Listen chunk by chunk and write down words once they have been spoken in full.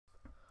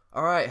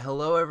Alright,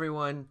 hello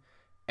everyone,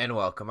 and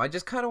welcome. I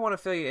just kind of want to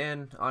fill you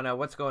in on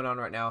what's going on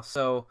right now.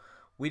 So,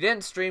 we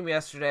didn't stream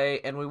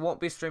yesterday, and we won't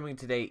be streaming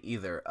today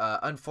either,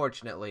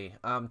 unfortunately.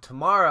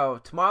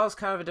 Tomorrow's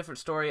kind of a different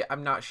story.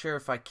 I'm not sure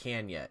if I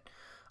can yet.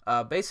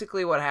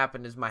 Basically what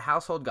happened is my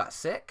household got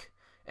sick,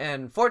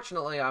 and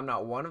fortunately I'm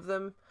not one of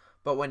them,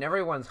 but when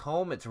everyone's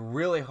home, it's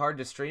really hard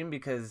to stream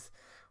because,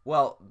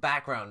 well,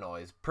 background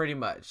noise, pretty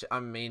much.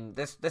 I mean,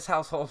 this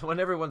household, when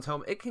everyone's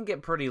home, it can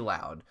get pretty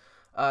loud.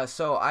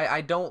 So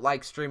I don't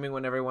like streaming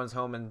when everyone's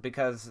home, and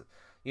because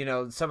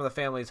some of the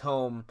family's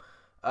home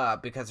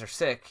because they're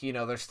sick,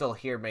 they're still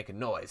here making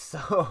noise.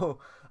 So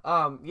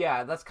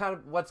yeah, that's kind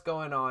of what's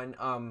going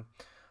on.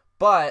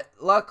 But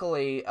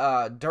luckily,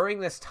 during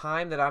this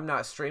time that I'm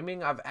not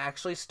streaming, I've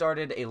actually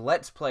started a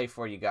Let's Play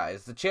for you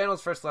guys. The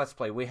channel's first Let's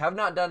Play. We have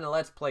not done a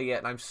Let's Play yet,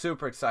 and I'm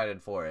super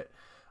excited for it.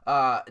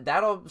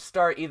 That'll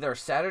start either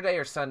Saturday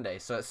or Sunday,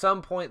 so at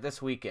some point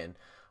this weekend.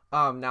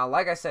 Now,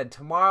 like I said,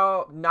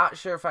 tomorrow, not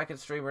sure if I can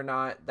stream or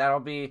not.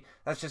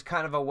 That's just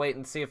kind of a wait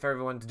and see if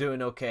everyone's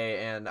doing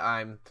okay, and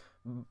I'm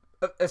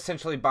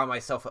essentially by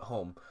myself at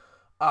home.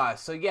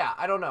 So yeah,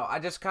 I don't know. I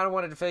just kind of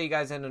wanted to fill you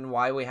guys in on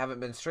why we haven't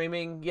been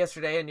streaming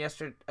yesterday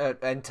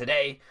and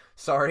today.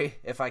 Sorry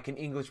if I can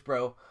English,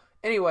 bro.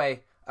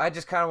 Anyway, I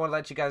just kind of want to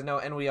let you guys know,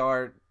 and we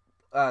are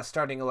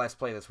starting a Let's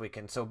Play this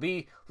weekend, so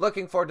be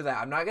looking forward to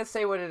that. I'm not gonna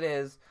say what it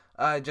is.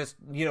 Just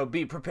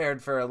be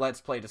prepared for a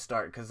Let's Play to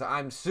start because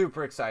I'm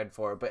super excited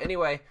for it. But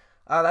anyway,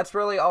 that's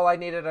really all I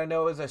needed. I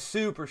know it was a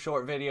super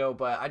short video,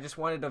 but I just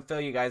wanted to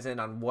fill you guys in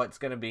on what's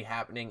going to be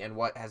happening and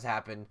what has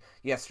happened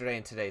yesterday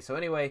and today. So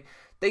anyway,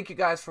 thank you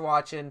guys for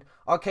watching.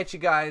 I'll catch you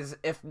guys,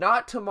 if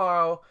not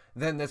tomorrow,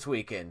 then this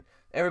weekend.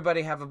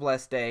 Everybody have a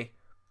blessed day.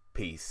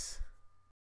 Peace.